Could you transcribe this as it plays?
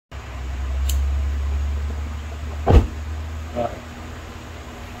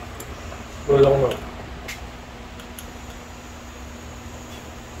So long now.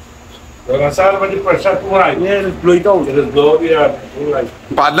 The pressure too high. Yeah, just blow it out. Just blow it out. Too high.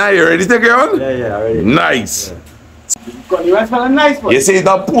 Partner, you ready to go on? Yeah, already. Nice. Yeah. You want to nice one? You say it's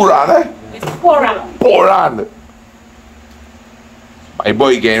not Puran, eh? It's Mohan. Puran. My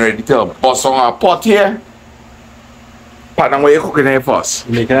boy getting ready to bust on a pot here. Partner, what you cooking here first?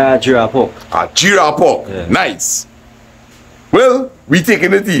 Making a giraffe pork. A giraffe pork. Yeah. Nice. Well, we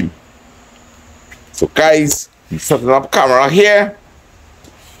taking the team. So guys, we setting up camera here.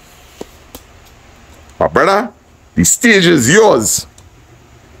 My brother, the stage is yours.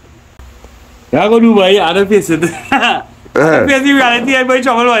 Yeah, go do boy, other face it. Face the reality, I buy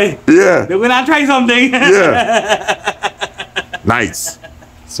trouble boy. Yeah. They're gonna try something. Yeah. Nice.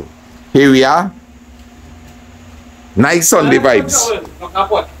 So here we are. Nice Sunday vibes.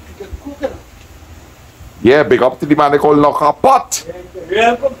 Yeah, big up to the man they call Knocker Pot.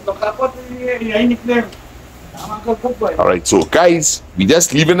 Alright, so guys, we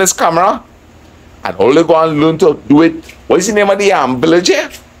just leaving this camera and all they go and learn to do it. What is the name of the village here?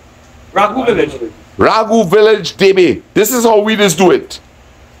 Ragu Village. Ragu Village, DB. This is how we just do it.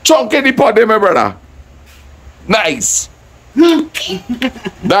 Chunk in the pot there, my brother. Nice.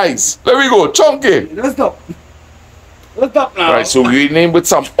 Nice. There we go. Chunky. Let's stop. Let's stop now. Alright, so we name with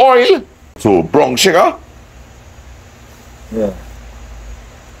some oil. So brown sugar. Yeah.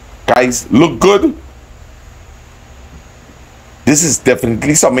 Guys, look good. This is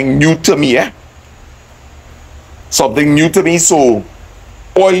definitely something new to me, eh? Something new to me. So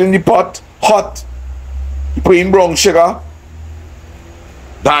oil in the pot, hot. You put in brown sugar.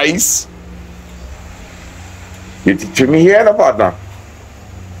 Nice. You teaching me here, the partner?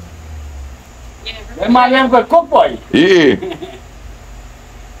 Hey, man, I'm good cook boy. Yeah.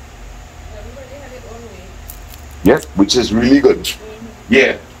 Yes, which is really good.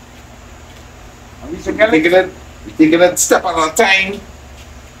 Yeah. We're taking it step at a time.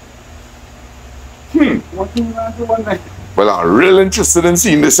 Well, I'm real interested in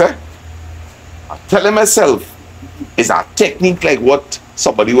seeing this, eh? I'm telling myself, it's a technique like what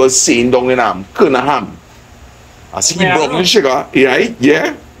somebody was saying down in Kernaham. I see brown sugar, right?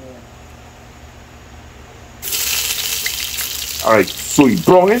 Yeah. Alright, so you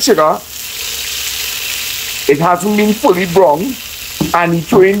brown in sugar. It hasn't been fully brown. And you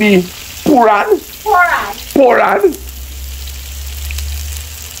throw in the Puran.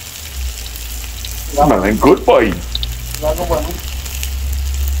 Man, good boy.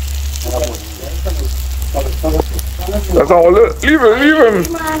 That's all. Leave him.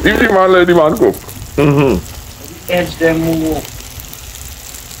 Leave the man, let the man cook. Edge them move.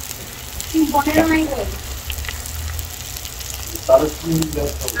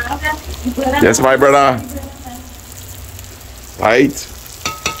 Yes, my brother. Right.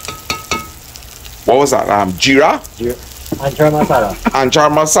 What was that? Jeera? Anchar masala. Anchar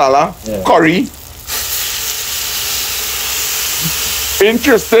masala. Yeah. Curry.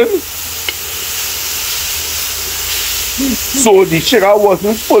 Interesting. So the sugar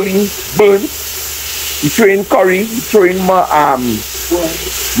wasn't fully burnt. You throw in curry, you throw in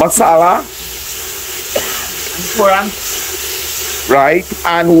masala, right,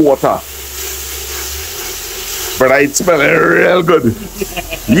 and water. But I smell it real good.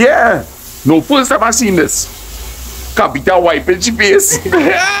 Yeah. No, first time I seen this. Kapita wiping his face. Hey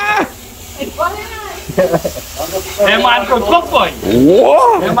man could cook boy.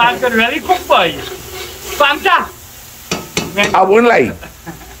 What? Hey man could really cook boy. Fanta. I won't lie.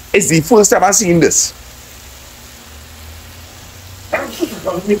 It's the first time I seen this.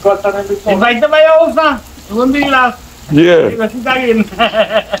 Invite them by your house now. It won't be last. Yeah.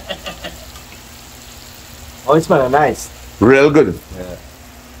 Oh, it smells nice. Real good. Yeah.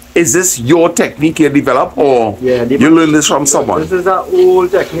 Is this your technique you develop or Yeah, you learn this from someone? This is an old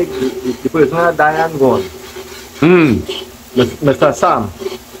technique. The person had died and gone. Mr. Sam.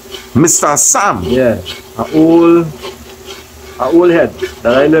 Mr. Sam. Yeah. An old head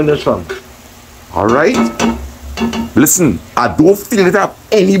that I learned this from. Alright. Listen, I don't feel that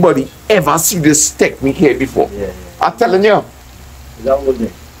anybody ever see this technique here before. Yeah. I'm telling you. Is that old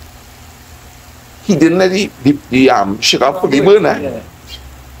thing? He didn't let the sugar fully burn, eh? Yeah.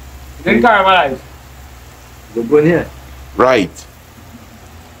 Didn't caramelize. The burn here. Right.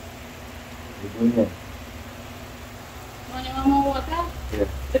 The burn here. Yeah.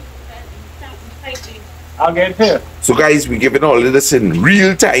 I'll get here. So guys, we're giving all of this in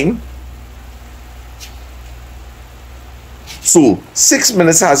real time. So 6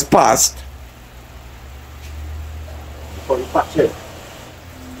 minutes has passed. For the patch here.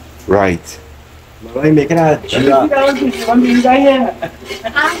 Right. But I'm making a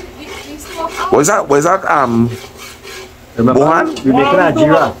Was that Mohan? We make an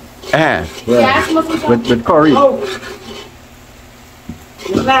ajira. Eh. Yeah. With curry.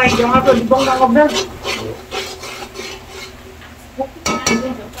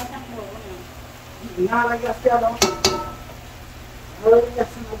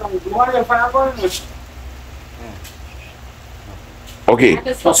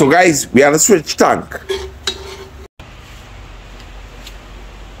 Okay, so guys, we have a switch tank.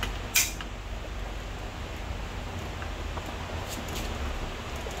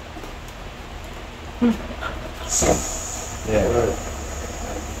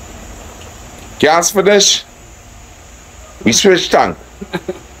 Gas finish. We switch tank.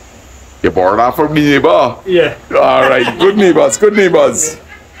 You borrowed that from me, neighbor? Yeah. All right, good neighbors, good neighbors.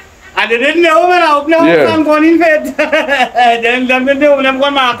 And they didn't know when I opened up, Yeah. I'm going in bed. Then they know when I'm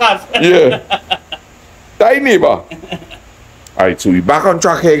going Marcus. Yeah. Die neighbor. All right, so we back on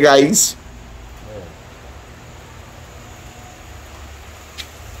track here, guys.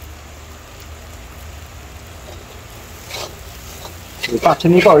 We're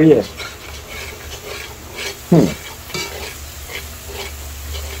patching the curry here.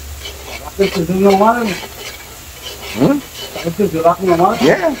 This is normal. This is normal.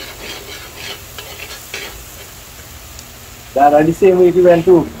 Yeah. That are the same way we went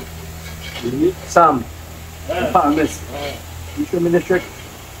to Sam. Farmers. You show me the trick.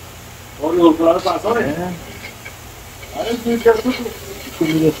 Oh, you will pass on it. Yeah. I don't think you're good. Show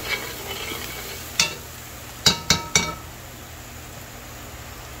me this.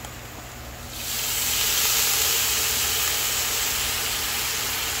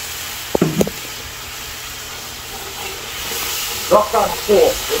 Rock and four.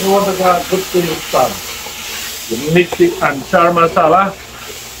 When you want to get a good thing done, you mix the anchar masala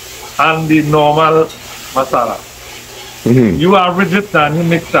and the normal masala. You average it and you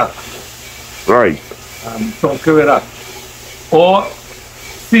mix that Right. and chunk it with that. Or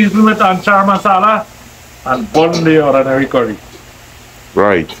season with anchar masala and burn the ordinary curry.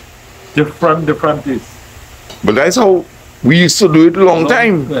 Right. Different taste. But that's how we used to do it a long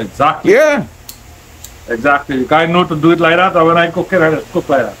time. Exactly. Yeah. Exactly. You can't know to do it like that, or when I cook it, I just cook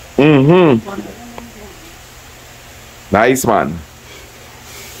like that. Nice, man.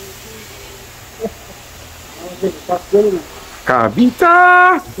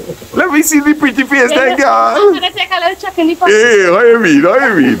 Kavita! Let me see the pretty face there, girl. I'm gonna take a little check in the pot. Hey, how you mean? How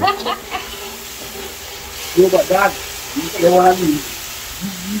you mean? You got that. You want to be. You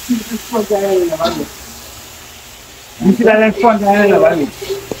see this front guy in the valley. You see that front guy in the valley.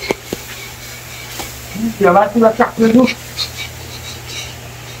 You like to attract the look.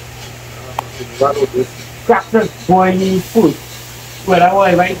 Tractor boiling food. Well, I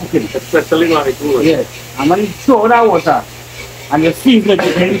want to cooking. Especially when I do it. Yes. I'm going to throw that water. And you season it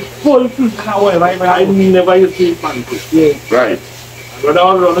again. Full season that oil. I never used to eat man cook. Yeah. Right. When I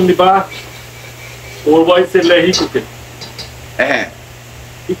was running the bar, old boy said, let he cook it.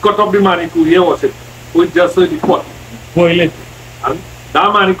 He cut up the manicu, here was it. With just the pot. Boil it. And that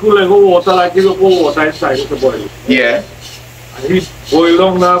manicu like water like you pour water inside of the boil. Yeah. And he boiled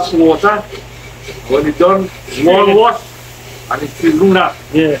down that water. When he done, one wash. And it's seasoned that.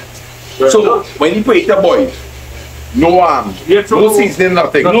 Yeah. So, when you put it a boil, no Yeah, so- no seasoning,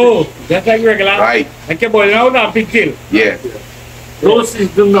 nothing. No, that's like regular. Right. I keep boiling out and pigtail. Yeah. No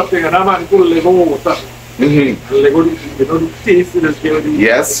seasoning, nothing. And that manicu like water. Mm-hmm. And like you know the taste it is given.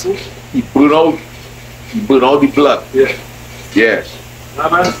 Yes. He burn out the blood. Yeah. Yeah.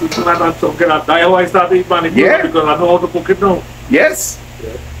 That man seasoned that and chunk it up. That's how I started eating manicu. Yeah. Because I know how to cook it now. Yes.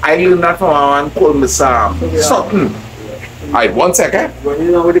 I learned that from a man called Miss Sutton. Alright, 1 second. When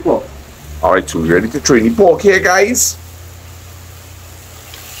you know what the pork. Alright, so we're ready to train the pork here, guys.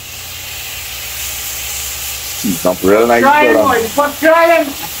 He's not real nice. Try brother. it, boy. But try it. I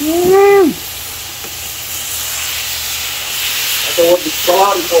don't want the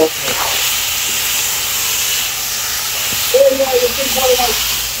color of pork.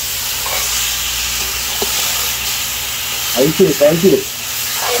 Thank you.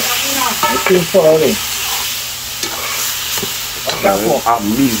 I feel sorry.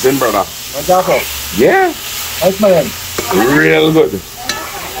 Amazing, brother. What's that for? Yeah, How's my hand? real good.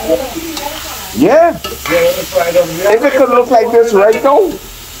 Yeah. If it could look like this right now,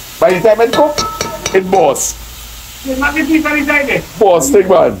 by the time it cook, it boss. There's nothing different inside it. Boss thing,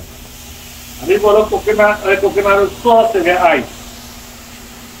 man. And if you want coconut sauce, you get ice.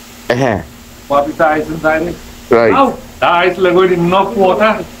 What is the ice inside it? Right. Now, the ice like with enough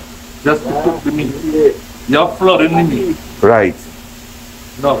water just to cook the meat. You're flooding the meat. Right.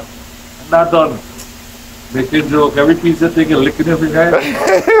 No, not done. Make a joke. Every pizza take a lick in every guy.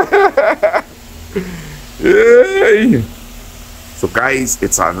 Yay. So guys,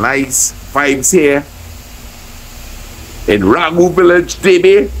 it's a nice vibes here in Ragu Village,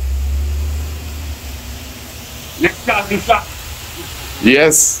 DB.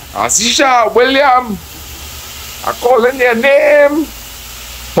 Yes, Asisha, William, I calling your name.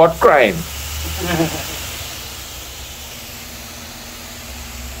 Pot crime.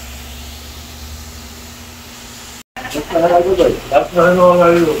 That's not all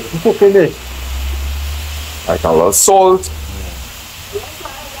I do. Finish. Like a little salt.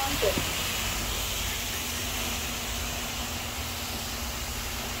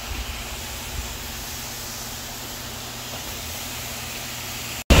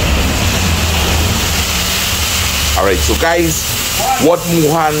 Alright, so guys, what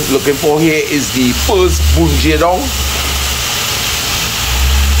Mohan looking for here is the first bunjie dong.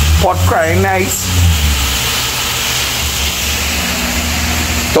 Pot crying nice.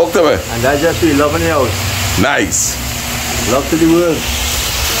 Talk to me. And that's just we love in the house. Nice. Love to the world.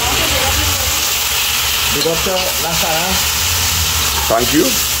 Big up to Lasara. Thank you.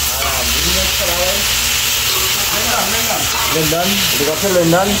 London. Big up to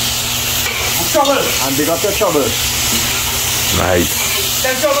London. And big up to Trouble. Nice.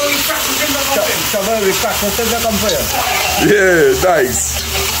 Trouble, we practice in the company. Yeah, nice.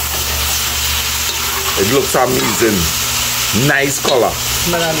 It looks amazing. Nice color.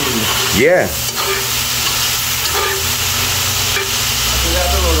 Smell amazing. Yeah.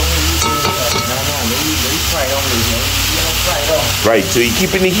 Right, so he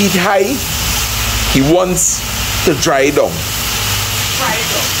keeping the heat high. He wants to dry it down.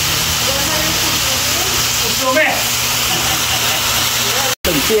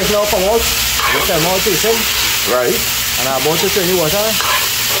 The taste now come out. Look at more tasting. Right. And I'm about to turn the water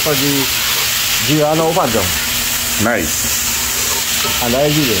for the Jira now panjang. Nice. And that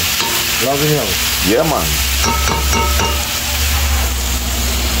is it. Love it now. Yeah, man.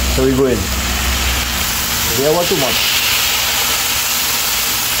 So we go in. We have too much.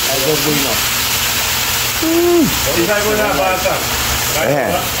 I just go enough.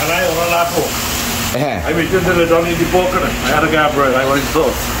 And I don't like pork. Eh. I went into the don't eat the pork in it. I had a guy bread. I want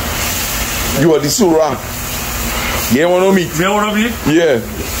sauce. You are the surah. You want no meat? Me want to meat? Yeah.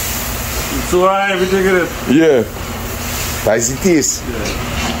 So I everything in it. Yeah. That's the taste.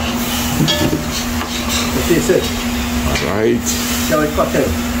 The taste it. Right. Now it's cocktail.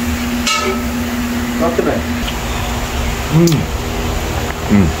 Cocktail.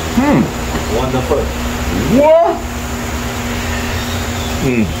 Wonderful. What?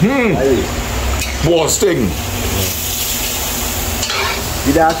 Boston.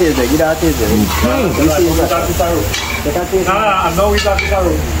 Get out here, get out here. I know we got the car.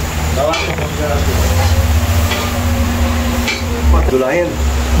 Do you like it?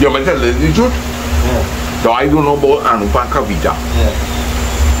 You want to tell the truth? Yeah. So I don't know about Anup and Kavita. Yeah.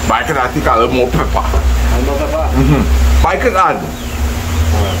 But I can add a little more pepper. I know pepper. But I can add.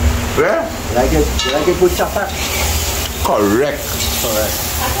 Yeah? You like it put chapa? Correct. Correct.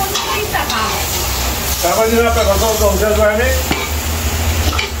 Kapan you nak pakai kau just buy me?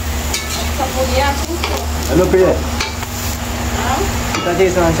 Ano pay? Kita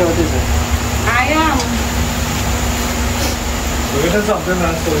taste na siya taste. Ayam. We're gonna something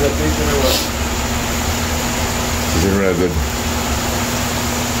and so the place in the world. Is it really good?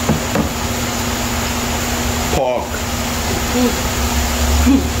 Pork.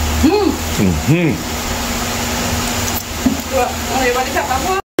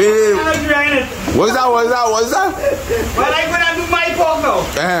 Babe, what's that? Well, I'm gonna do my pork now.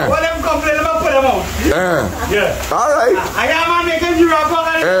 What them complain about, put them out. Yeah. All right. I got my making Jura pork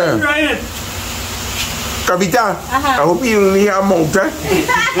and I'm drying it. Kavita, I hope you only have mouth, eh?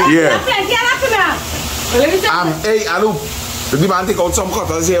 Yeah. Hey, Anup, the man take out some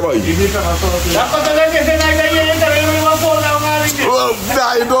cutters here, boy. That's what I'm saying.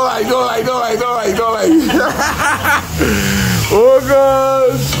 I don't. Oh,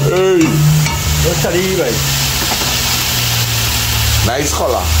 gosh. Hey. Let's study, guys. Nice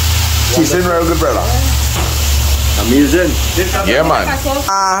color. Tasting real good, brother. Amazing. Yeah, man.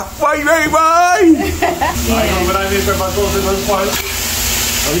 Bye.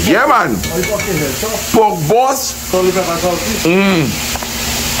 Yeah, man. Pork boss.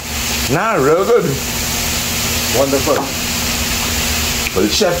 Nah, real good. Wonderful. Well,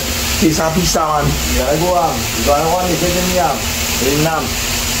 chef, he's happy, man. Yeah, go on. You got one, you take in yam. In Nam.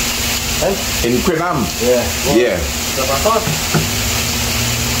 In Quinam. Yeah. Yeah.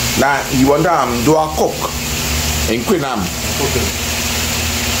 Now, you want to do a cook in Quinam. Okay.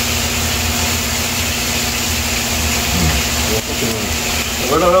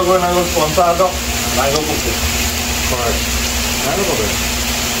 We're not going to go sponsor it. I go cook it. Alright. I go cook it.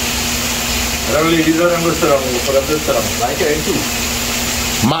 And ladies are going to sit down. For them to sit down. Like it too.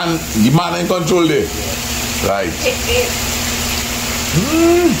 Man, the man in control there. Right.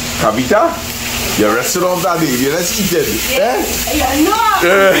 Kavita, your restaurant that day, let's eat it. Yeah. No.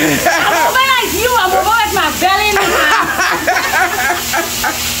 I'm over like you. I'm over with my belly in the hand.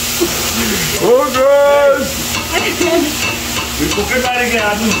 Oh, God. We cook it by the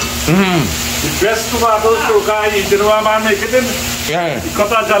garden. The best tomatoes, sugar, you know what man make it in? Yeah.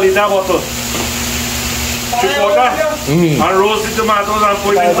 Cut a jalita bottle. Chipotle and roast the tomatoes and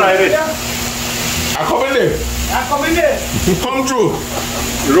put it inside it. I come in there. Come through.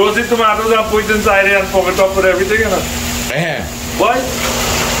 Roast the tomatoes and put it inside it and pop it up with everything, you know. Why?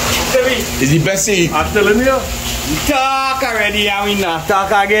 It's the best thing. I'm telling you. Talk already, I mean not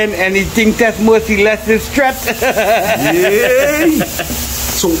talk again. Anything that's merciless is threat. Yeah.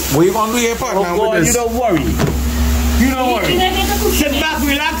 So what you gonna do here, partner? Oh God, you don't worry. You don't worry. Sit back,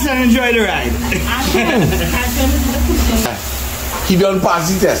 relax, and enjoy the ride. He done pass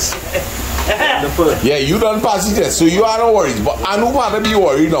the test. Yeah, you done pass the test, so you are not worried. But Anup had to be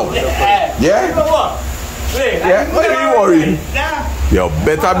worried now. Yeah? Yeah, be worried. You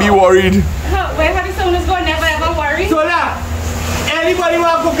better be worried. Where have the sound going? Never ever worry. So now, anybody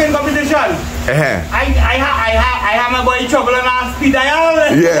want cooking competition? I have my boy trouble and I speed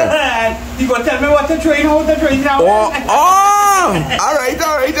dial. Yeah. He go tell me what to train, how to train now. Oh, all right.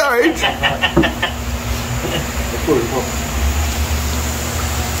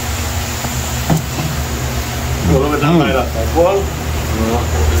 Follow it down like that. Fall.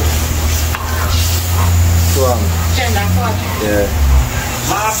 Yeah.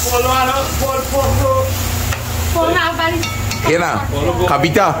 Fall now, buddy. Kena,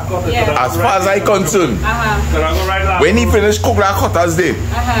 Kavita, Yeah. as far as I'm concerned, Can I go right now? when he finished cook that cutters day,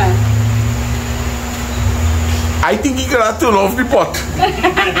 I think he gonna turn off the pot.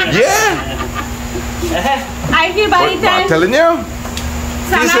 Yeah. I feel by the But I'm time telling you,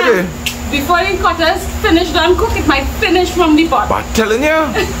 Sana, before the cutters finish done cook, it might finish from the pot. but telling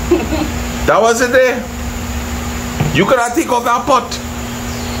you, that was it there. You cannot take off that pot.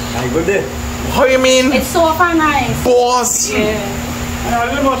 I go there. How you mean? It's so far nice. Boss. Yeah.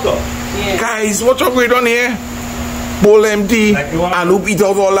 Yeah. Guys, what are we done here? Bowl empty. Like you want- Anup eat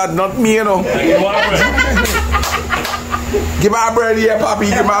out all that, not me, you know. You want bread? Give my bread here, papi.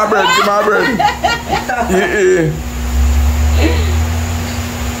 Give my bread. Yeah.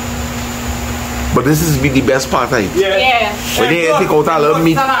 But this is be the best part, right? Yeah. When they take out a little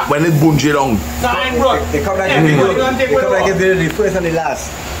meat, when it bunge it down. They come like a video. They come like a video, the first and the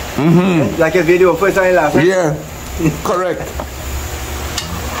last. Like a video, first and the last. Yeah, correct.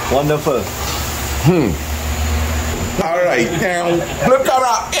 Wonderful. All right. Look at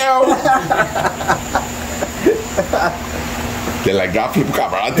that. They like that flip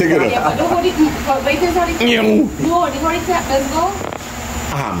camera. Take it Yeah, up. but don't hold it. Wait till it's No, they hold it. Let's go.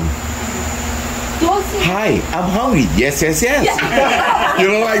 Don't see. Hi, I'm hungry. Yes. You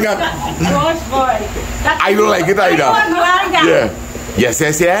don't like that? Gosh, boy. I don't like it either. Yeah. Yes.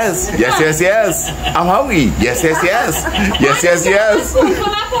 I'm hungry. Yes. What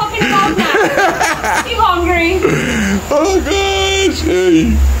I'm talking about now. You hungry? Oh gosh.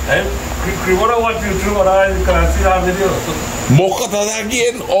 Hey. What you do? What I can see that video. More cutters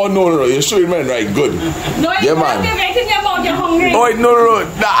again? Oh no. You're showing man right. Good. No, Yeah, you're man. making your mouth. You're hungry. Oh no.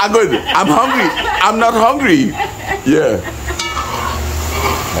 Nah, I'm good. I'm hungry. I'm not hungry. Yeah.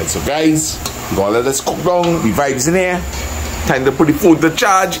 Right, so guys, we're gonna let us cook down. The vibes in here. Time to put the food to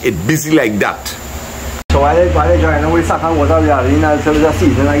charge. It's busy like that. So while they join, we start water in a little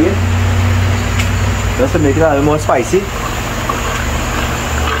season again. Just to make it a little more spicy.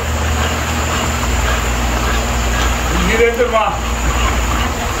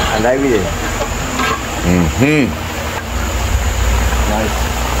 And I will. Nice.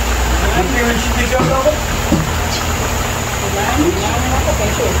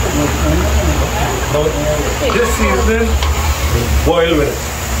 This season, boil with it.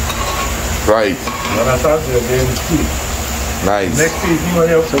 Right. When I start to again, Nice. next season when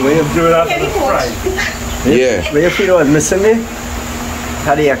you do it after the fry. Yeah. When you feel what's missing me,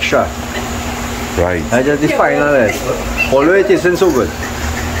 add the extra. Right. I just the final is. Although it isn't so good.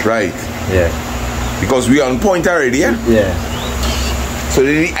 Right. Yeah. Because we on point already, yeah? Yeah. So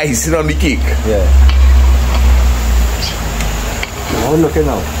they need icing on the cake. Yeah. Oh, look at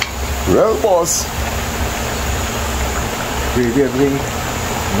now. Well, boss. Gravy everything.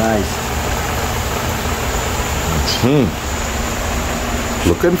 Nice.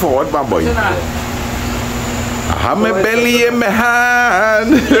 Looking forward, my boy. have my belly in my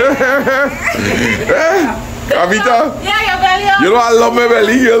hand. Kavita, Yeah, your belly. you know I love my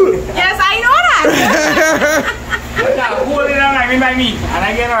belly, girl. Yes, I know that. Hold it down, I mean by me. And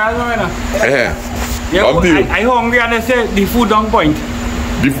I get around women. Yeah. Yeah, Up to you. I hungry and they say the food on point.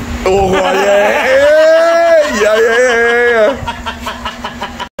 Oh, yeah. Yeah.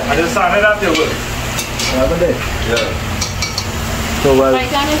 I just started that table. Another day. Yeah. So, well, My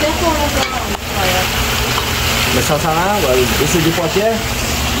time is just so much. Mr. Sana, well, this is the pot here.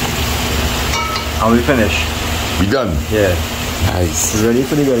 And we finish. We done. Yeah. Nice. We're ready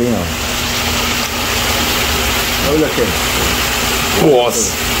for the belly now. How we looking? Pause.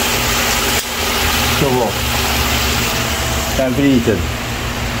 So what? Time for the eating.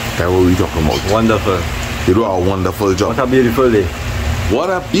 That's what we talking about. Wonderful. You do a wonderful job. What a beautiful day. What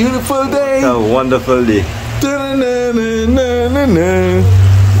a beautiful day. A wonderful day. Da-na-na-na-na-na.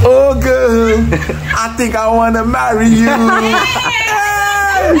 Oh girl, I think I want to marry you.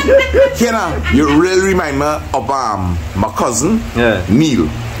 Kenna, you really remind me of my cousin Neil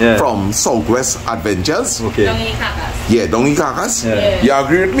from Southwest Adventures. Okay. Dongi kakas. Yeah, Dongi Kakas. Yeah. You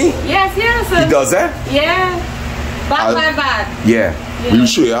agree with me? Yes, yes. He does that? Yeah. Bad. Yeah. We'll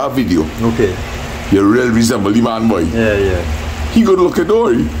show you our video. Okay. You really resemble the man boy. Yeah. He good looking,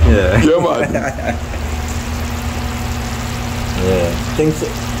 don't he? Yeah. Yeah, man. Yeah. Things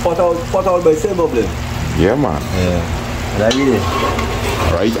pot out by say bubbling. Yeah, man. Yeah. That really.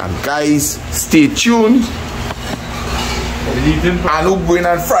 Alright, and guys, stay tuned. Anup going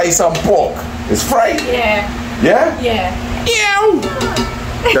and fry some pork. It's fried. Yeah. Yeah? Yeah. Ew!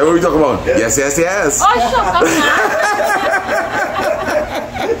 That's what we talk about. Yes. Oh, shut up, man.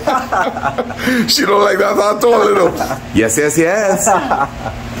 She don't like that at all, you know. Yes.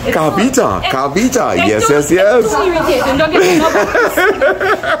 Kavita. Yes. It's too irritating. Don't get me no buttons.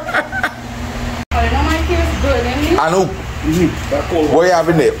 I know my kids burning me. Anup, what you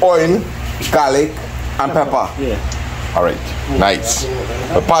having there? Oil, garlic, and pepper. Yeah. Alright, nice.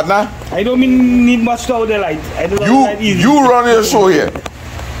 Partner, I don't need much to the light. I don't know that easy. you run your show here.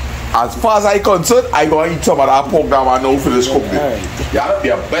 As far as I concerned, I gonna eat some of that pork that I know for this cooking. Yeah,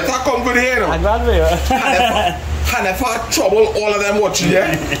 you better come with here now. And that way, And if I trouble all of them watching,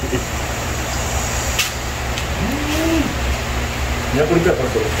 yeah? Yeah, put it up.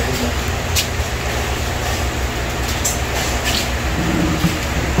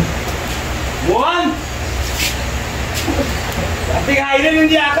 Mohan! I think I hid it in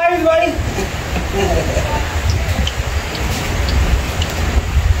the archives, buddy.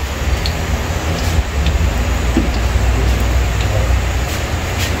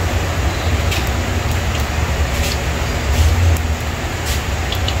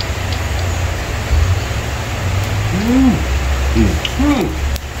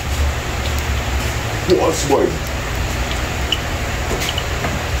 What's boy?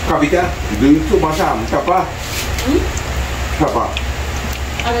 Kavita, you doing too much pepper? Pepper.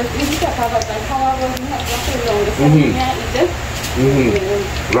 I was eating pepper, but my power wasn't nothing low. The second I eat it.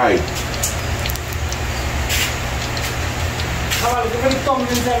 Right. How about the tongue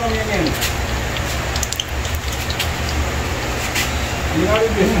inside on me again? You know what it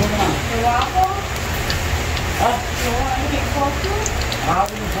is, Mohan? You want one? Huh? You want to make pork too? I'll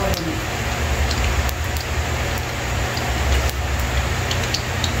be for you.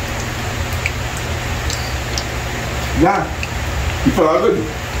 Yeah. You feel good?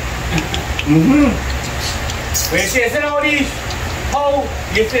 When you say how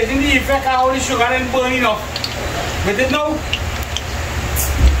you're facing the effect of how the sugar and burning off. With it now?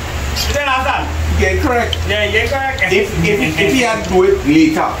 Is that not? Yeah, correct. Yeah, you're correct. If he had do it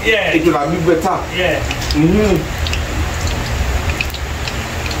later, Yeah. it would have been better. Yeah.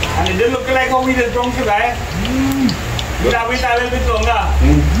 And it didn't look like how we just drunk sugar, eh? We'd have waited a little bit longer.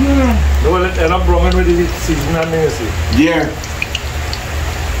 No, well, it end up wrong with the season and things. Yeah.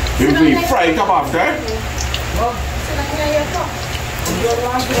 You will fry it up after.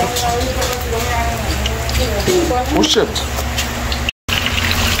 Oh shit.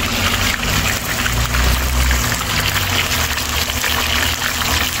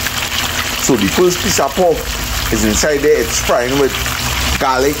 So the first piece of pork is inside there. It's frying with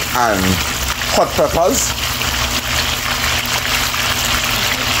garlic and hot peppers.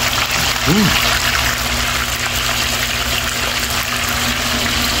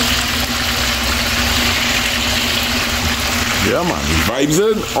 Yeah, man. Vibes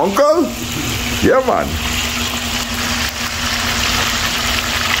in, uncle. Yeah, man.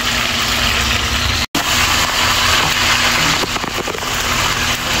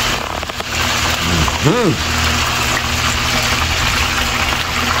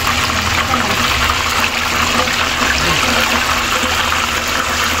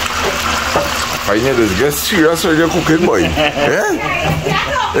 find it is get serious when you're cooking, boy. Yeah?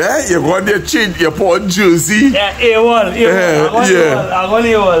 Yeah, you want your change, you put on jersey. Yeah, A1. Yeah. I want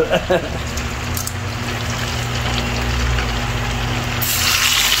A1.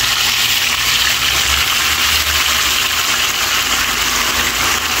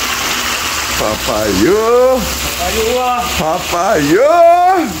 Papayo. Papayo.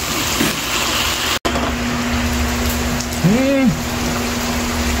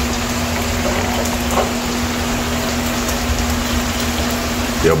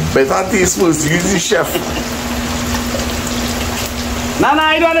 You better taste first, use the chef. No,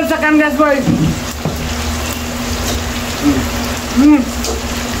 I don't want a second guess, boy.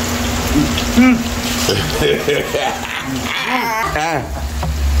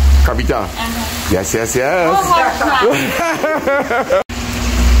 Kapita. Yes. I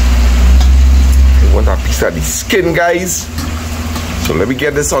want a piece of the skin, guys. So let me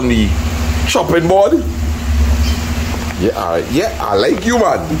get this on the chopping board. Yeah, I like you,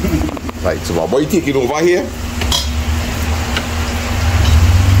 man. Right, so my boy taking over here.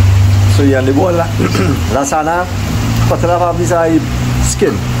 So you on the board, lasana, cut off this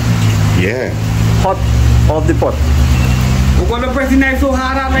skin. Yeah. Hot off the pot. We're going to press the knife so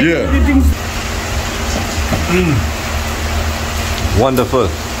hard, like Yeah. everything. Wonderful.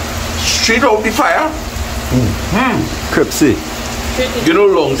 Straight out the fire. Crispy. You know,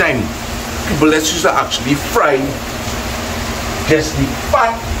 long time people that used to actually fry just the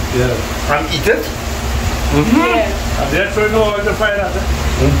fat and eat it. Yeah. That's why you know how to find that.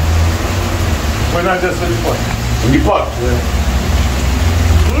 We're not just in the pot. In the pot.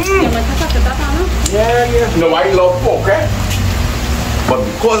 Yeah. No, I love pork, eh? But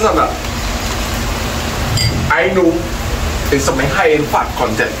because of that, I know it's something high in fat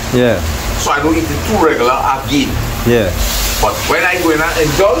content. Yeah. So I don't eat it too regular again. Yeah. But when I go in and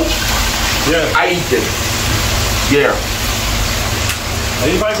indulge, I eat it. Yeah. And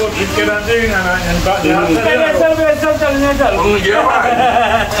if I go drinking and thing and back there, Yeah,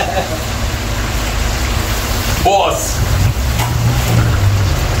 man. Boss.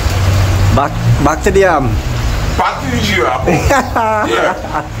 Back to the arm. Back to the giraffe. Yeah.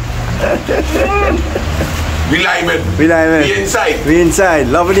 We like it. We like it. We inside. We inside.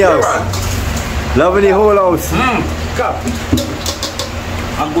 Loving the Yeah, house. man. Loving the whole house.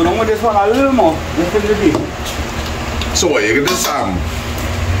 I'm going on with this one a little more. Just a little bit. So what, you get this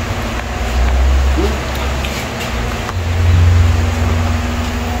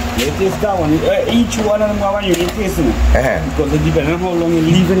You taste that one. Each one of them have a unique taste in it. Because it depends on how long you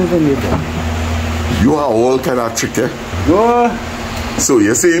leave it in later. You are all kind of tricky. Go. So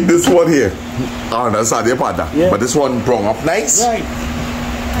you're saying this one here, that's how they pata. Yeah. But this one brown up nice. Right.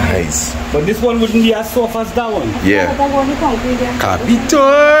 Nice. But this one wouldn't be as soft as that one. Yeah.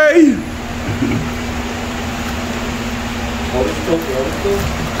 Kapitoy.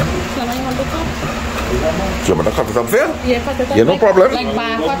 You want to cut it up there? Yeah, cut it up. Yeah, no problem. Like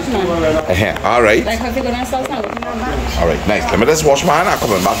bar cut, man. All right. Like if you're gonna start sandwich in a bar. All right, nice. Let me just wash my hand. I'll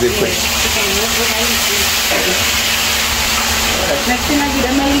come back this way. Next thing I give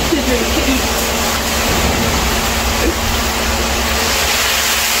them a little to eat.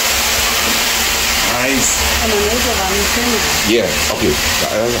 Nice. And then there's a varnish. Yeah, okay.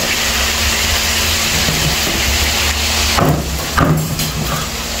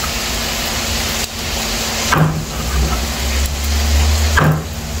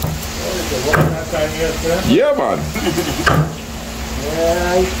 Yeah, man.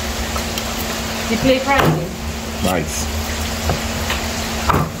 You play Friday. Nice.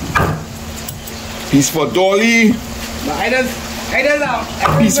 Piece for Dolly. I don't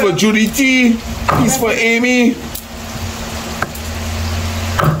Piece for Judy T. Piece for Amy.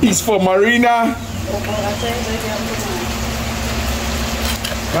 Piece for Marina.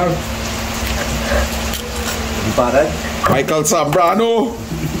 Michael Zambrano.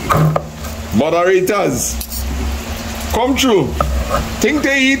 Moderators. Come through. Think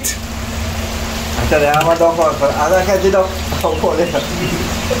they eat.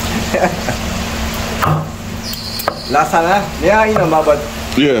 Last time, yeah, you know, but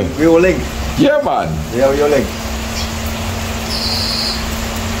Yeah. we all link. Yeah, man. Yeah, we all link.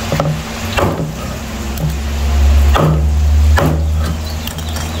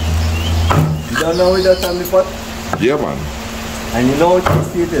 You don't know with that family pot? Yeah, man. And you know how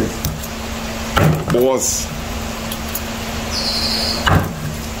tasty it is. Boss.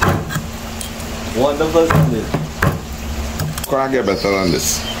 Wonderful family. Can't get better than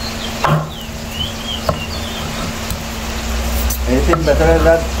this. Anything better than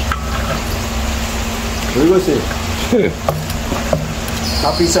that? What do you go say?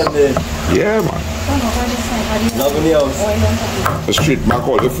 Happy Sunday. Yeah, man. Loving the house. The street man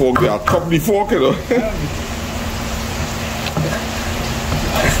call the fork there. Top the fork, you know.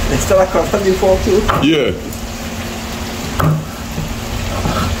 It's still a cut on the fork too. Yeah.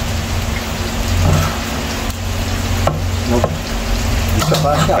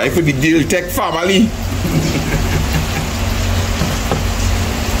 Time for the Deal Tech family.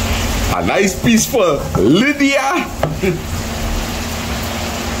 A nice piece for Lydia.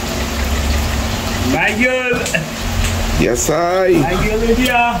 My girl. Yes, I. My girl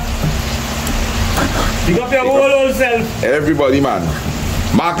Lydia. Pick up your whole old self. Everybody, man.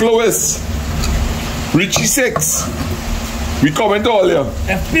 Mark Lewis. Richie Six. We comment all here.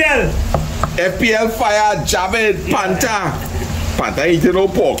 FPL. FPL Fire, Javed, Panta. Panta eating no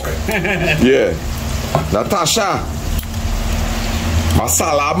pork. Yeah. Natasha.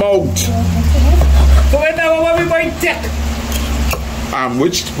 Masala Mount. So when now we buy tech.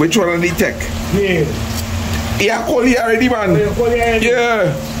 Which one are the tech? Yeah. Yeah, call here already, man.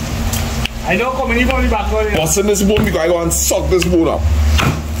 Yeah. I know coming from the back. Busting this bone because I go and suck this bone up.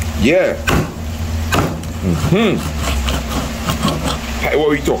 Yeah. That's what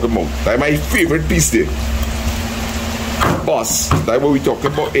we talking about. That's my favorite piece there. Boss, that's what we talking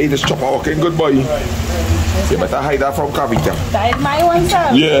about. Hey, this chopper walking good, boy. You better hide that from Kavita. That is my one,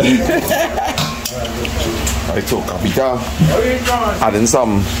 sir. Yeah. I took Kavita. Adding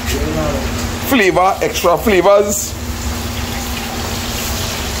some flavor, extra flavors.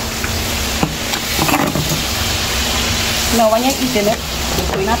 Now when you're eating it, you're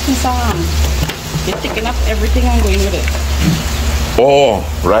putting a piece of ham. You're taking up everything and going with it. Oh,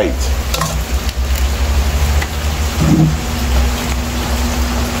 right.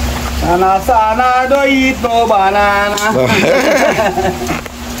 Sana don't eat no banana.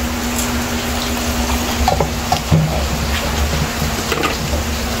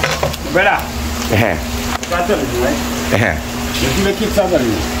 Brother, that's it, right? Let's make it something.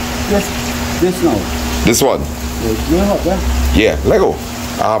 This now. This one? Yeah, Lego.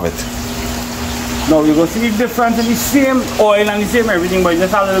 I have it. No, you go see the difference in the same oil and the same everything, but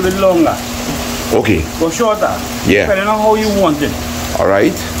just a little bit longer. Okay. Go shorter. Yeah. Depending on how you want it.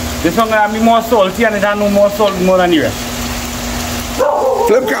 Alright. This one gonna be more salty and it has no more salt more than the rest.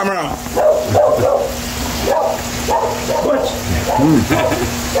 Flip camera. Watch.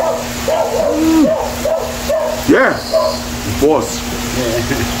 Yeah. Boss.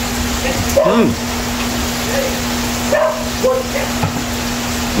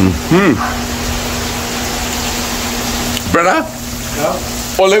 Brother?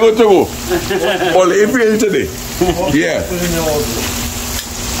 Yeah. Ole go to go. Ole April today. Yeah.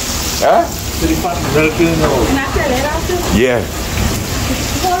 Huh? Yeah.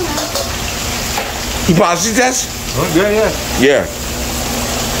 He passed the test? Yeah. Yeah.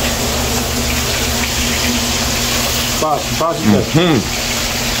 Pass the test.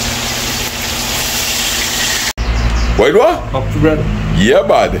 What? Up to bread. Yeah,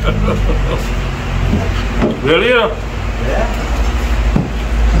 bud. Really? Yeah.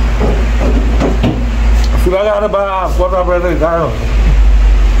 I feel like I had a bath. What about bread?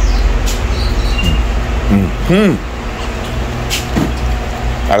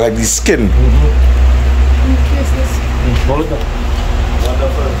 I like the skin.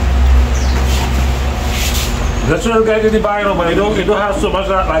 That's what you get in the bottle, but you don't have so much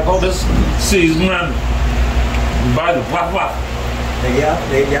like all this season and buy the wah. Yeah,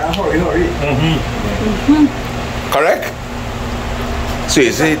 hurry. Correct? So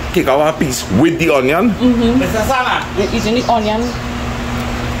you say take our piece with the onion? Mr. Sana. You're eating the onion.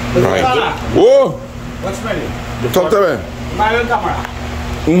 Right. Sana. Whoa! What's ready? Talk to me. My own camera.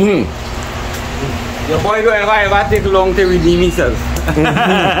 Mm-hmm. Your boy don't ever take long to redeem himself.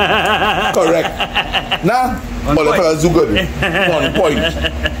 Correct. Nah, all the fellas do good. 1 point.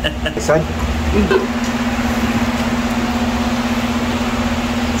 Son?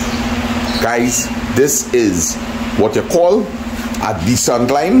 Guys, this is what you call a decent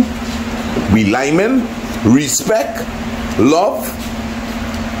lime. We linemen, respect, love.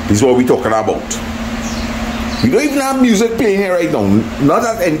 This is what we're talking about. We don't even have music playing here right now. Not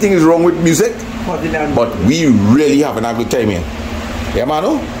that anything is wrong with music, but we really having a good time here. Yeah,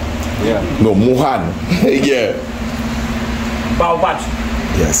 Mano? Yeah. No, Mohan. Yeah. Bow patch.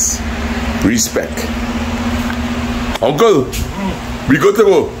 Yes. Respect. Uncle, we good to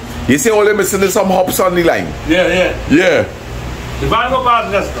go. You say all them missing some hops on the line. Yeah. Yeah. The van go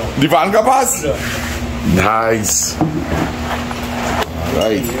past just now. The van go pass? Yeah. Nice.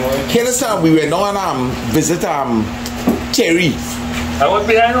 Alright. Here this time we went on visit Terry. I was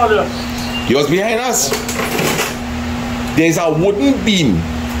behind all you. He was behind us. there's a wooden beam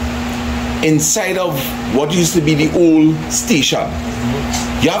inside of what used to be the old station.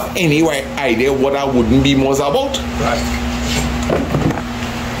 You have any idea what that wooden beam was about? Right.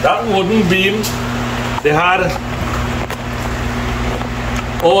 That wooden beam, they had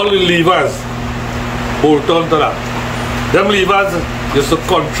all the levers bolted onto that. Them levers used to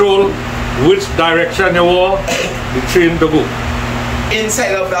control which direction you want the train to go.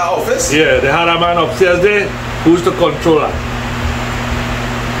 Inside of that office? Yeah, they had a man upstairs there who used to control that.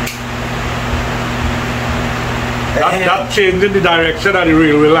 That changing the direction of the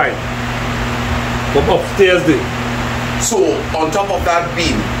railway line from upstairs there. So on top of that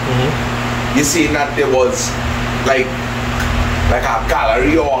beam, you're saying that there was like a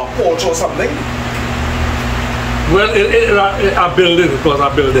gallery or a porch or something? Well, a building, it was a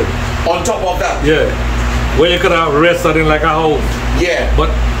building. On top of that? Yeah, where you could have rested in like a house. Yeah. But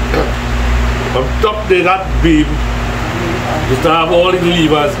on top of that beam, you used to have all the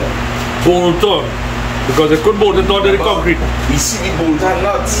levers bolted on. Because they couldn't bolt it onto the concrete. We see the bolt and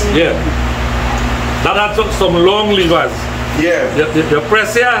nuts. Yeah. That had some long levers. Yeah. You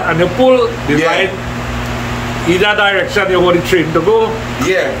press here and you pull the line either direction you want the train to go.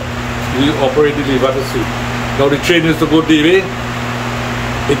 Yeah. You operate the lever to see. Now the train used to go the way,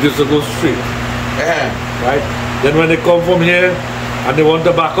 it used to go straight. Right? Then when they come from here and they want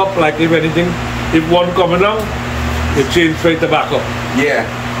to back up, like if anything, if one coming down, they change straight to back up. Yeah.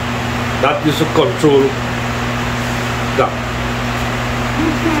 That used to control that.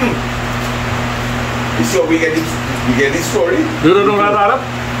 You see how we get this story? You don't know that, Anup?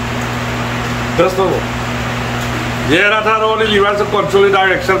 Just know. Yeah, that had all the levers to control the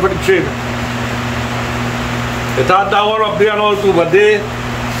direction for the train. It had that one up there and all too, but they,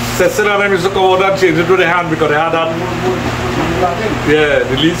 Cecil and them used to come out and change it to the hand because they had that. Yeah,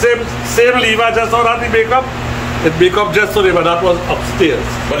 the same lever just so that they make up. It make up just so they, but that was upstairs.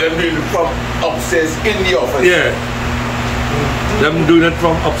 But them doing it from upstairs in the office? Yeah. Them doing it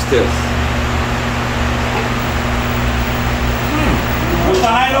from upstairs.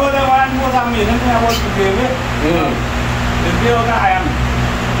 I know the one was amazing thing about the baby. The bill that I am.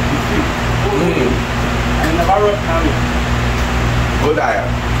 I never wrote down. Good eye.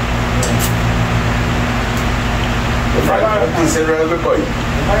 Right, this is a real good boy.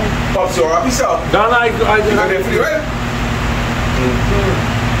 Pops, you're happy, sir? No, I You got there for you, right?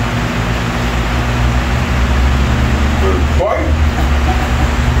 Good boy.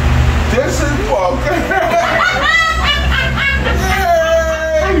 This is Pop.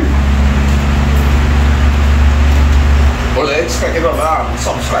 Well, they're expecting another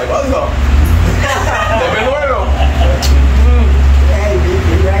subscribers, though. They've been well, Hey, be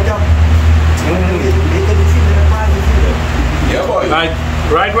right up. yeah, boy. Like,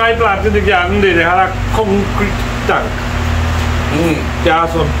 right planting the garden, they had a concrete tank.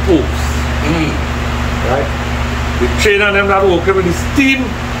 Gas on posts. Right? The train and them that work with the steam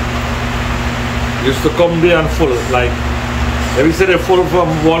used to come there and full. Like, every say they full from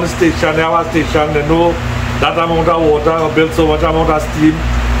one station, they have a station, they know that amount of water or build so much amount of steam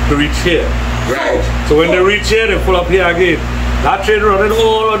to reach here. Right. So when they reach here, they pull up here again. That train running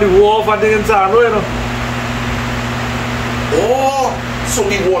all on the wharf and the inside, you know. Oh, so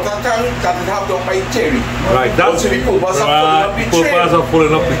the water tank that it have down by Terry. Right, that's also the purpose of pulling up the train. Purpose of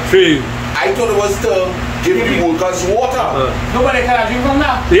pulling up the train. I thought it was to give the workers water. Nobody can drink from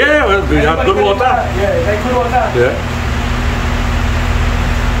that. Yeah, well, we had good water. Yeah, like good water. Yeah.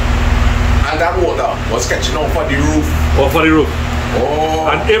 And that water was catching on for the roof. Or for the roof.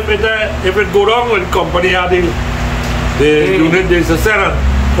 Oh. And if it go wrong when company had the unit, there's a seven,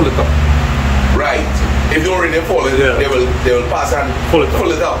 pull it up. Right. If don't really fall it, Yeah. they will pass and Pull it up.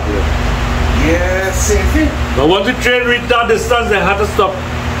 Pull it up. Yeah. Yeah, same thing. But once the train reached that distance, they had to stop.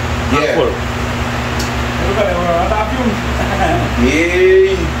 And Yeah. pull.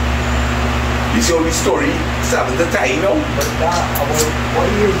 Yay. You see how the story started the time now? But what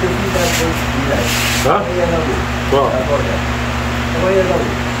years did you guys do that? Huh? Wow.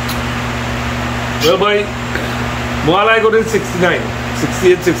 Well, by Mohan I got in 69,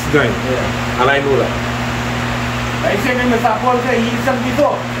 68, 69. Yeah. And I know that. I said to Mr. Paul, he's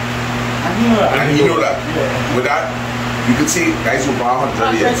 74. And he knew that. And you know that. With that, you could see guys who are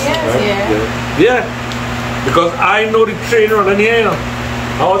 100 years. Yeah. Because I know the train running here, you know.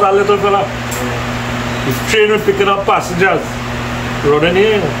 I was a little fella. This train was picking up passengers running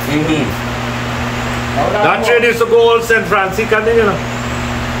here, you know. That train used to go all St. Francis and you know.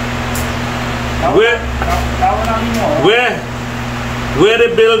 Where they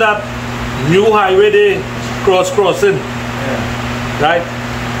build that new highway, they crossing. Yeah. Right?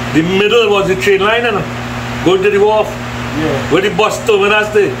 The middle was the train line, you know, going to the wharf. Yeah. Where the bus terminus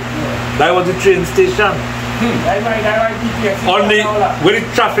there. That was the train station. That's why BTS. On the where the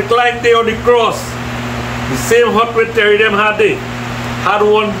traffic light there on the cross. The same hot with Terry them had there. Had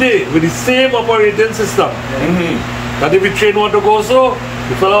one day with the same operating system. That if the train want to go so,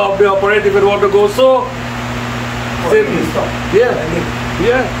 the fellow up there operate. If it want to go so, same. Yeah.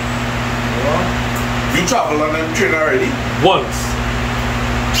 Yeah. You travel on them train already? Once.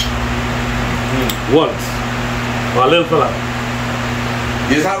 Once. My little fella.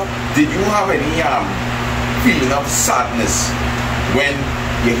 Did you have any feeling of sadness when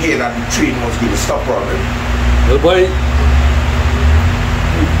you hear that the train was going to stop running? Well, boy,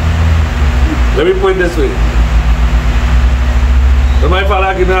 let me put it this way. When my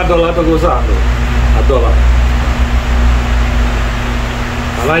father gave me $1 to go Sando, $1.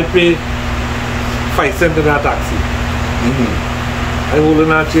 And I pay 5 cents in a taxi. I hold in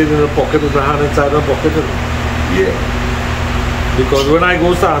a change in the pocket with my hand inside the pocket. Yeah. Because when I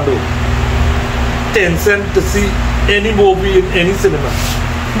go Sando, 10 cents to see any movie in any cinema.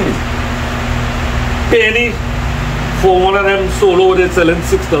 Penny for one of them solo, they're selling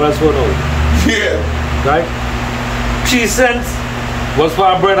 $6 for now. Yeah. Right? 3 cents was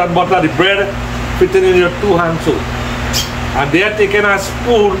for bread and butter. The bread fitting in your 2 hands so. And they are taking a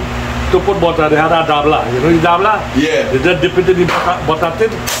spoon to put butter. They had a dabla. You know the dabla? Yeah. They just dip it in the butter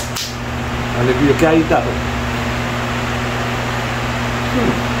tin. And if you can't eat that.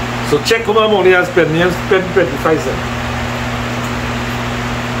 So check how much money I spend. I spend 25 cents.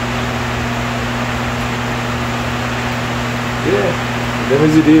 Yeah. Them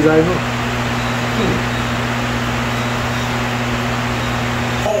is the days I know.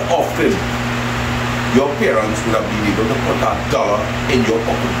 How often your parents would have been able to put $1 in your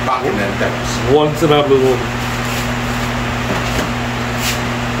pocket back in them times? Once in a blue moon.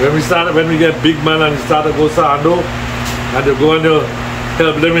 When we get big man and we start to go Sando and they go and they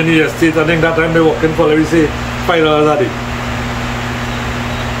help them in the estate, I think that time they working for, let me say, $5 a day.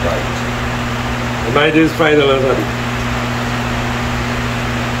 Right. In my days, $5 a day.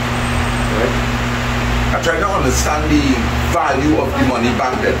 I try to understand the value of the money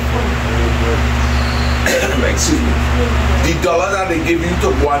back then. Excuse me. The dollar that they give you to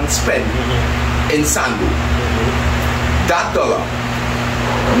go and spend in Sando, that dollar,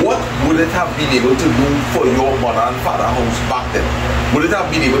 what would it have been able to do for your mother and father house back then? Would it have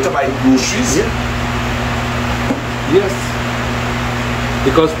been able to buy groceries? Yeah. Yes.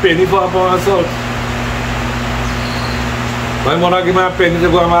 Because penny for a pound of salt. My mother gave me a penny to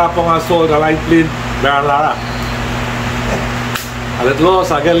go and buy a pound of salt and I played Lara. And it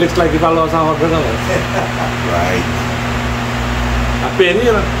lost, I get looks like if I lost $100. Right. A penny,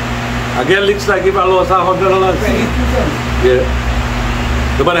 you know. I get looks like if I lost $100. Penny 2 cents. Yeah.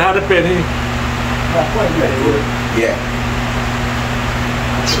 Nobody had a penny. Yeah.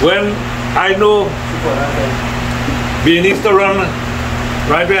 When I know Beanie used to run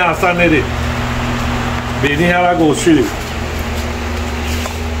right by Hassan Nedi. Beanie had a grocery.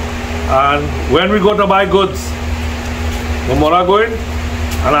 And when we go to buy goods, my mother going,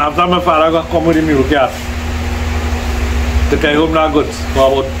 and after my father go come with the milk cat to carry home the goods for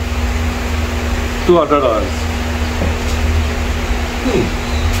about $200.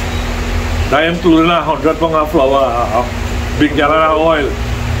 That including 100 pounds of flour, a big gallon of oil,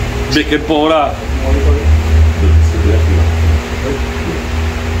 baking powder.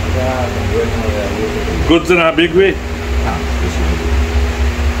 Goods in a big way.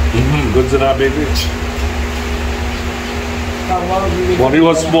 Goods in a big way. Money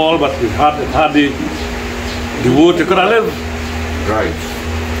was small, but it had the wood you could have lived. Right.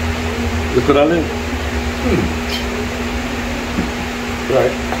 You could have lived.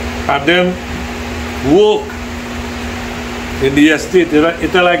 Right. And then work in the estate.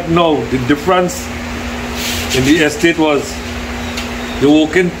 It's like now, the difference in the estate was the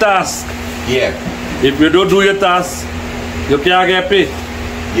working task. Yeah. If you don't do your task, you can't get paid.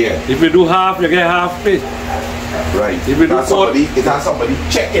 Yeah. If you do half, you get half paid. Right. If you do it has somebody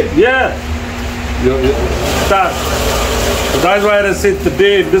checking. yeah. Task. So that's why I say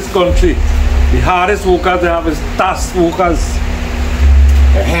today in this country, the hardest workers they have is task workers.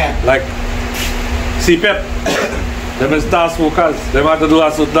 Like CPEP, them is task workers. They have to do a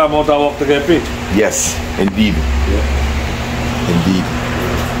certain amount of work to get paid. Yes, indeed. Yeah. Indeed.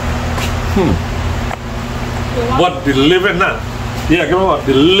 But the living now, yeah, give me what?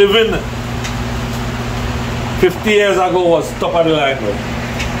 The living 50 years ago was top of the line, bro.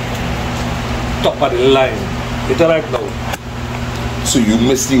 Top of the line. It's like now. So you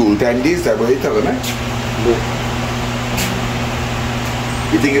miss the old time days, that what you're telling me? No.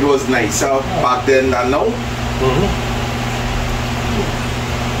 You think it was nicer back then than now?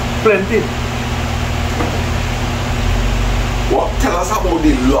 plenty. What? Tell us about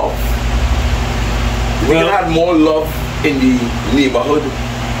the love. We Well- had more love in the neighborhood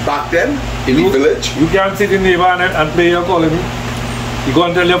back then, in the village. You can't sit in the neighbor and play your colony. You go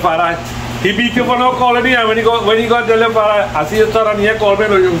and tell your father. He beat you for not calling me, and when you go and tell your father, I see your son and here call me,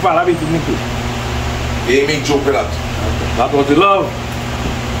 or your father beat me too. They make joke with that. That was the love.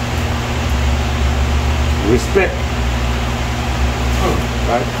 Respect.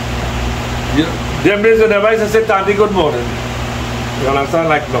 Right? Them days when I say, Tanti, good morning. You understand?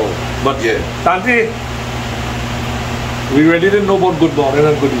 Like no. But Yeah. Tanti, we really didn't know about good morning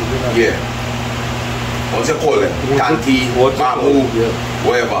and good evening. Yeah. What's you call them? Tanti, What's it called? Mamu, Yeah.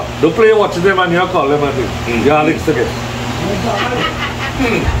 whatever. Don't play watch them and you call them and you have it again.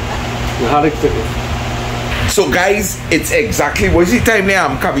 You have it again. So guys, it's exactly, what's the time now,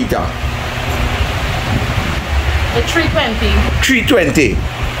 Kavita? The 320. 3:20.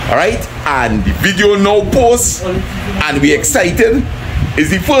 Alright? And the video now posts and we're excited. It's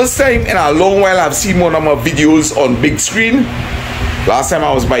the first time in a long while I've seen one of my videos on big screen. Last time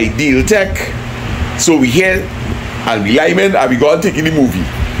I was by Deal Tech. So we here and we Lyman and we go and take in the movie.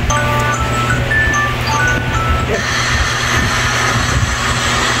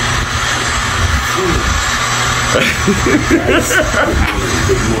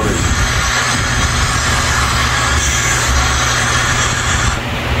 Good morning.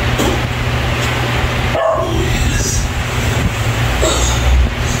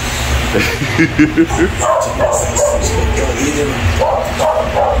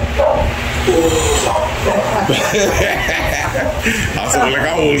 I sound like an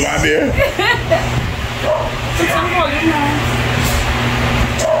old man there. Some volume now.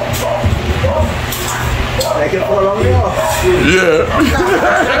 Like it for long now. Yeah.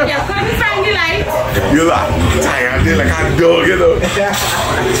 Yeah, couldn't find the light. You're like tired there like a dog, you know.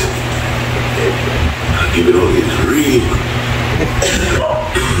 Give it all in real.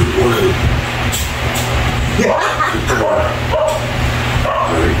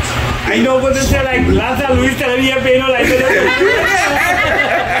 I know what to say, like last time Luis telling me a pain like that.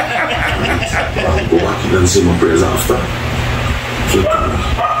 Go back in and say my prayers after.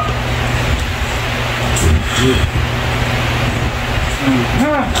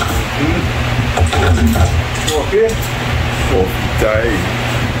 Okay. Die.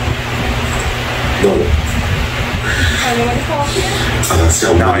 No. You want to call here? And that's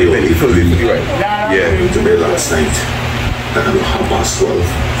how Now we you ready for it, right? I went to bed last night. At about 12:30.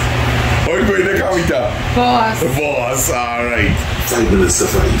 Oh, you going to Kavita? Boss. Boss, alright. 5 minutes to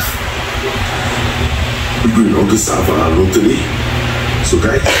 5. We're going on to start for our room today. So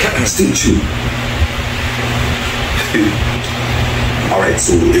guys, stay tuned. Alright,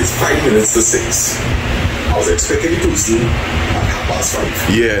 so it's 5 minutes to 6. I was expecting to see at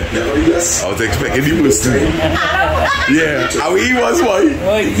 5:30. Yeah. Nevertheless, I was expecting the worst too. Yeah. How he was, boy? He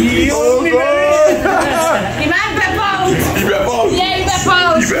might be out. He be about. Yeah, he be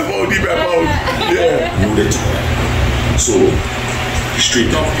out. He be about. Yeah. know the time. So,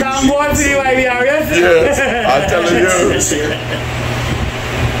 straight up. Come on, see why we are here. Yes. I'm telling you.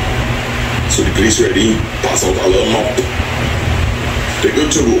 So the police ready, pass out a little map. They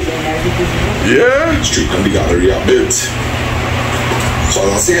good to go. Yeah. Street and the gallery a bit. So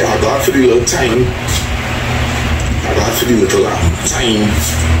as I say, I got for the little time. I got for the little time.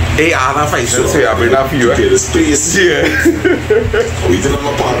 Hey, Anna, if I should say, I'll bring that for you. To get the space. Yeah. Waiting on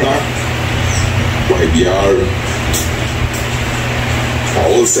my partner. Why we are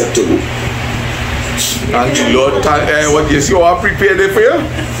all set to go. Thank you, Lord. What you see, I prepared it for you?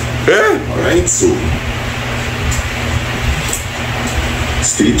 Yeah. Alright, so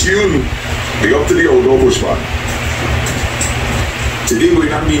stay tuned. Big up to the outdoor bushman. Today going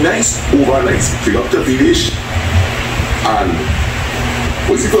to be nice, overnight. Big up to Village. And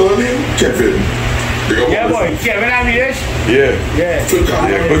what's his full name? Kevin. Big up Yeah, to boy. Kevin and Vinesh. Yeah. Yeah. Full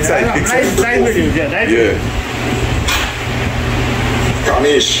camera. Yeah, good side. Nice video. Yeah, nice. Yeah.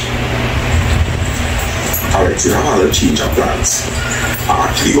 Ganesh. Alright, so I have a little change of plans. I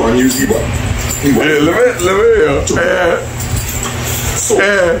actually going to use the one. Yeah, let me hear. Yeah. So,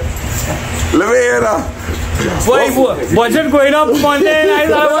 Let me hear that. Boy, budget going up Monday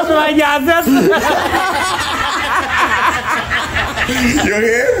night. I was like, yeah, that's. You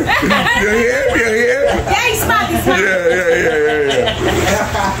hear? Yeah, he's smart. He's smart. Yeah.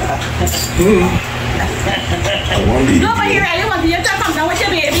 I want to be. No, but he really wants you to come down with your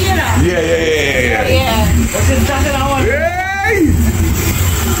baby, you know. Yeah. Yeah. What's his starting on? Hey!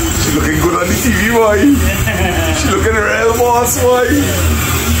 She looking good on the TV, boy. She looking real boss, boy.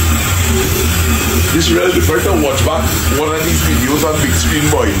 You It's real different to watch back one of these videos on big screen,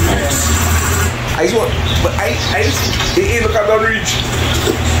 boy. I saw, but I look at that reach.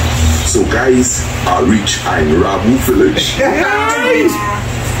 So guys, I reach in Rabu village.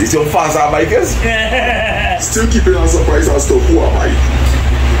 This your fast bikers? Still keeping us surprised as to who am I.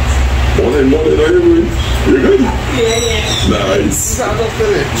 Morning, how you doing? You good? Yeah. Nice.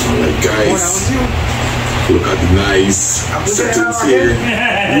 Alright guys, look at the nice settings here.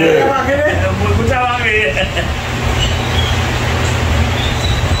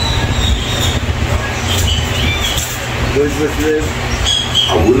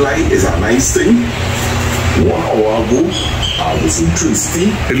 I would lie, it's a nice thing. 1 hour ago, I was in Tristy.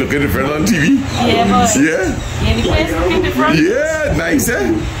 It looking different on TV? Yeah, but Yeah. yeah, the place looking different. Yeah, nice,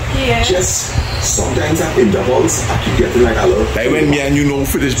 eh? Yeah. Just sometimes at intervals, I keep getting like a lot. Like when me and you know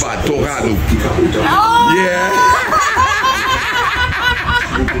finish bad talk, I do. Oh! Yeah.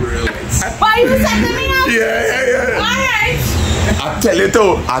 Why you setting me up? Yeah. Alright. I tell you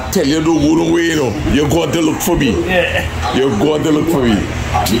though, don't go away, you know. You're going to look for me. Yeah. You're going to look for me.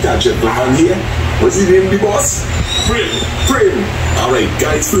 I meet a gentleman here. What's his name, the boss? Prim. Alright,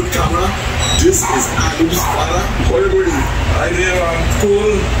 guys, flip camera. This is Anup's father. How are you doing? Hi there, I'm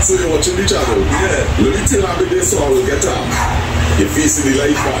cool. So you're watching the channel? Yeah. Let me tell you this so I will get your face in the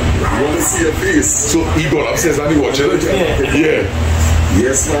light, man. I want to see your face. So he got upstairs and he watching it? Yeah.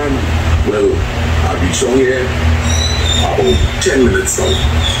 Yes, man. Well, I'll be strong here about 10 minutes now.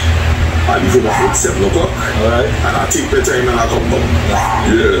 I'll leave home about 7 o'clock. Alright. And I'll take my time and I'll come down.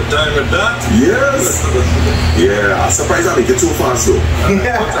 Yeah. Time at that? Yes. Yeah. I'm surprised I make it so fast though.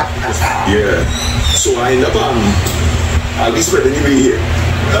 Yeah. So I end up I'll be spending the day here.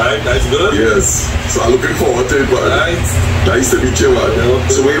 Alright, that's good. Yes. So I'm looking forward to it, man. Right. Nice to meet you, man. Okay.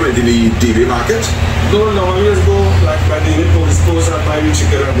 So where you went in the DB market? No, we just go like by the police post and buy the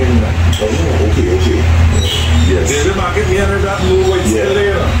chicken and things. Oh, okay. Yes. There's a market here that move with still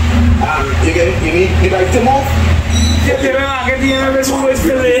there. You need like to move? There's a market here that move with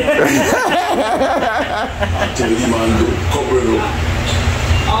still there. Activity man do. Cover it up.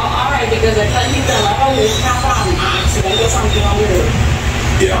 Alright, because I thought you fell off this half an accident or something on the road.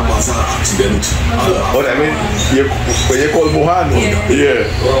 Yeah, I was an accident. What I mean, when you call Mohan? Yeah.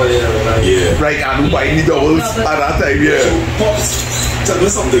 Oh, yeah, right. Yeah. Right, and who buying the doubles at that time, yeah. So, Pops, tell me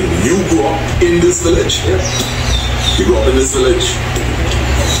something. You grew up in this village? Yeah. You grew up in this village?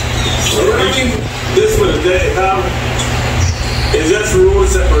 This one, it's just road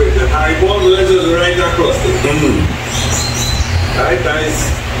separated. Haribon village is right across it. Right, nice.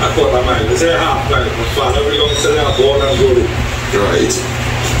 I caught my mind. It's a half mile. My father belongs to the born and go to. Right.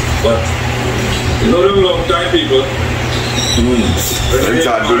 But you know them long time people. He's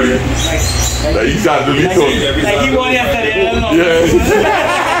handling it. He's handling it. Like he won yesterday. Yeah.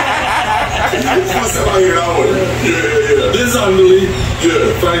 First time I hear that one. Yeah. This only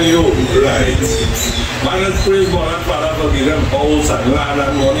find you Right. man has praised God and Father for giving them house and land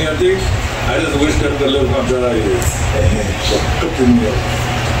and money and things. I just wish them to live until I is.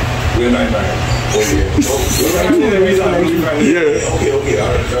 When I'm married. Okay. Yeah. Okay,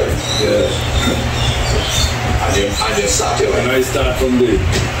 alright. Yeah. I just started And like I start from there.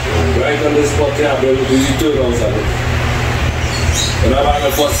 Right on the spot here, I built a busy 2,000. When I bought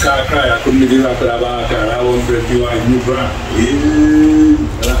my first car cry, I couldn't believe I could have bought a car. I won't break you a new brand. And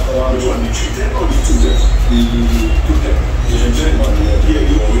after all, which one? The 310 or the 210? Yeah,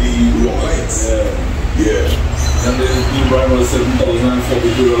 you already long lines. Yeah. And the new brand was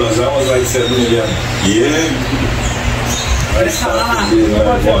 $7,042. That was like $7 million. Yeah. I started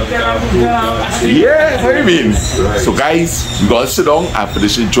Yeah, what do you mean? So guys, we gotta sit down and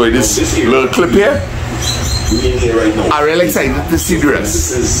finish enjoy this little clip here. We're in here right now. I'm really excited to see the rest.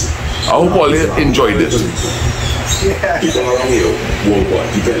 This is I hope all you enjoyed it. people around here won't what?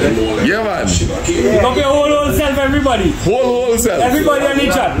 Depending on Yeah, man. Pick up your whole self, everybody. Whole self. Everybody on the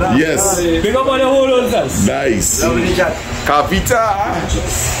chat. Yes. Pick up on the whole self. Nice. Kapita.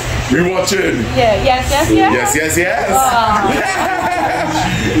 We watching. Yeah, yes.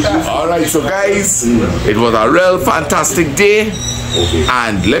 Alright, so guys, it was a real fantastic day.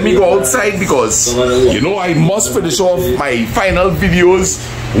 And let me go outside because you know I must finish off my final videos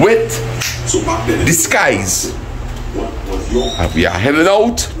with the skies. And we are headed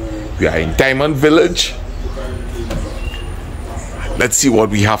out. We are in Diamond Village. Let's see what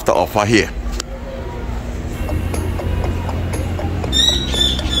we have to offer here.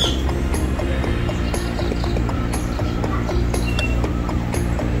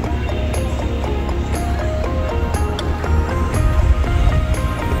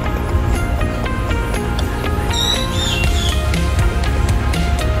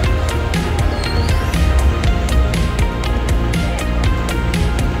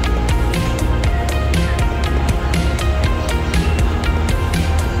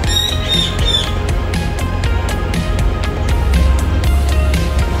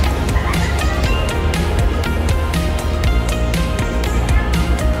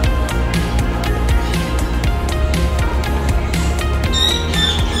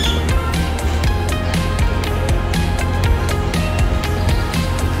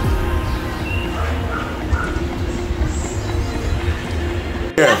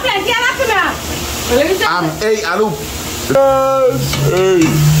 Hey, Anup. Yes.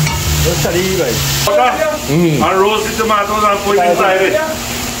 Hey. And roast the tomatoes and put it inside it.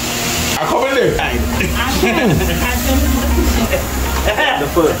 I come in there.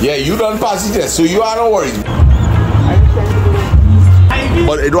 Yeah, you done pass it test, so you are not worried.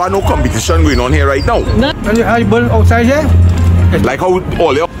 But there are no competition going on here right now. And you have birds outside here? Like how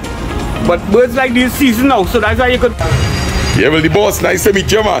all your... But birds like this season now, so that's why you could... Yeah, well, the boss, nice to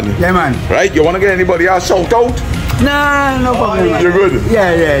meet you, man. Yeah, man. Right, you want to get anybody else shout out? Nah, no problem. You're good?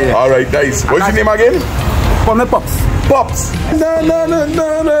 Yeah. All right, nice. What's your name again? For my pops. Pops. No. Yeah,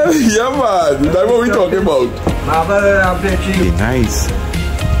 man. That's what we're talking about. Nice.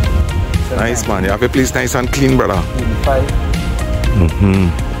 Nice, man. You have a place nice and clean, brother.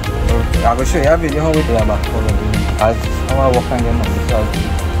 I will show you a video how we do that. As I walk and get money.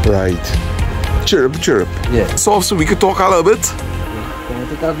 Right. Chirp. Yeah. So we could talk a little bit. Can you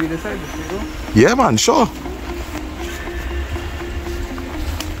take a video side? Yeah, man, sure.